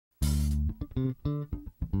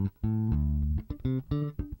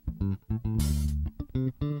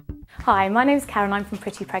Hi, my name is Karen, I'm from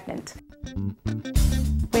Pretty Pregnant.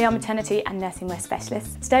 We are maternity and nursing wear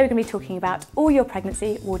specialists. Today we're going to be talking about all your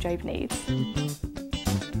pregnancy wardrobe needs.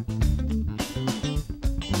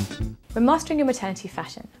 When mastering your maternity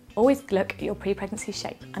fashion, always look at your pre-pregnancy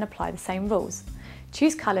shape and apply the same rules.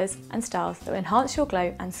 Choose colours and styles that will enhance your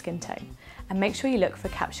glow and skin tone, and make sure you look for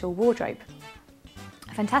a capsule wardrobe.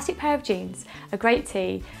 A fantastic pair of jeans, a great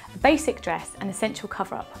tee, a basic dress and essential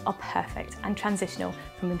cover-up are perfect and transitional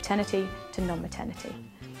from maternity to non-maternity.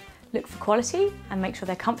 Look for quality and make sure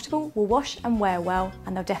they're comfortable, will wash and wear well,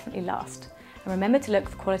 and they'll definitely last. And remember to look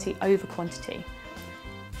for quality over quantity.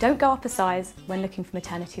 Don't go up a size when looking for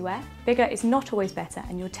maternity wear. Bigger is not always better,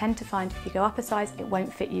 and you'll tend to find if you go up a size, it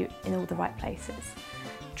won't fit you in all the right places.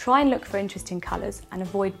 Try and look for interesting colours and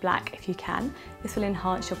avoid black if you can. This will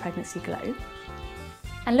enhance your pregnancy glow.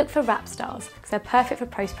 And look for wrap styles because they're perfect for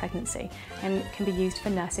post-pregnancy and can be used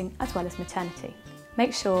for nursing as well as maternity.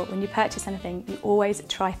 Make sure when you purchase anything, you always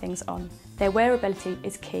try things on. Their wearability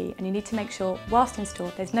is key, and you need to make sure whilst in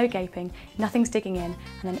store there's no gaping, nothing's digging in, and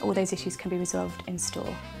then all those issues can be resolved in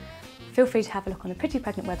store. Feel free to have a look on the Pretty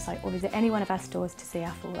Pregnant website or visit any one of our stores to see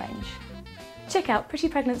our full range. Check out Pretty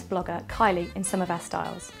Pregnant's blogger Kylie in some of our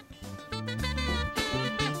styles.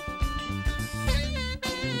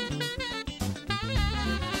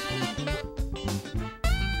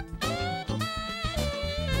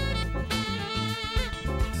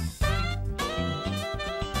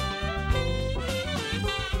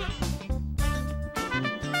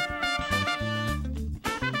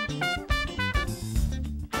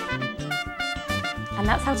 And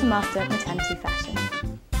that's how to master maternity fashion.